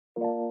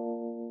Take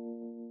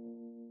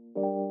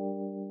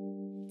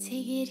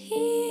it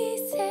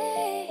easy.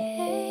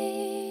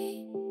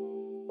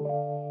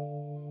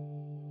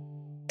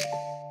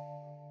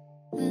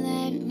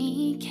 Let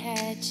me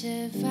catch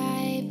a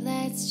vibe.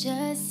 Let's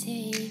just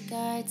take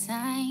our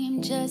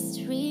time.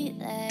 Just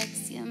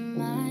relax your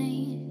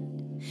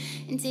mind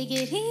and take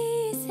it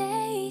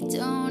easy.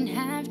 Don't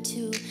have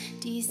to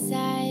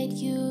decide.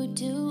 You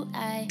do,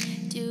 I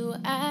do.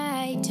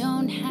 I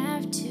don't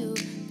have to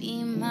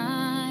be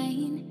mine.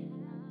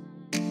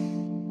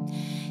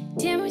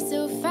 Damn, we're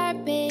so far,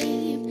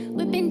 babe.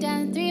 We've been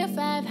down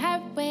 305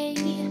 highway.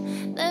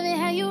 Love it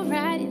how you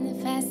ride in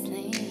the fast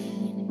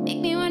lane. Make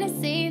me wanna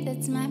say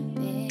that's my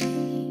babe.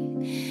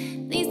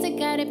 Least I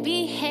gotta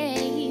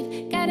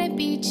behave. Gotta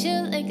be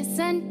chill like a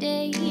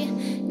Sunday.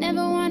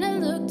 Never wanna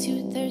look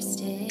too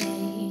thirsty,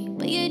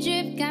 but your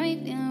drip got me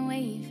feeling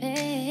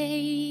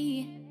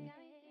wavy.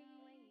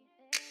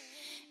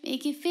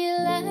 Make you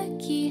feel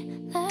lucky,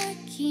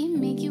 lucky.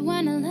 Make you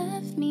wanna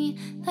love me,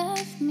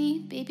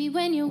 baby.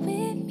 When you're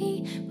with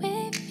me,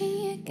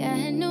 I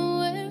got no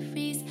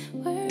worries,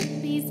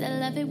 worries. I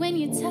love it when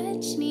you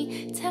touch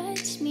me,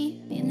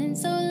 feeling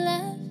so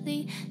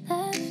lovely,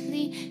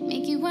 lovely.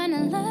 Make you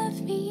wanna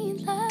love me,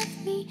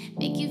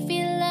 make you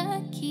feel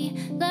lucky,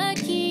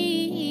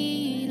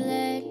 lucky.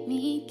 Let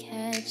me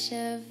catch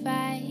a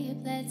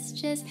vibe. Let's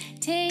just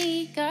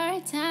take our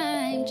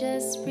time.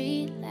 Just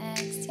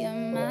relax your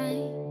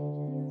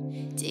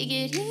mind. Take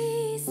it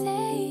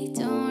easy,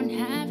 don't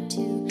have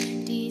to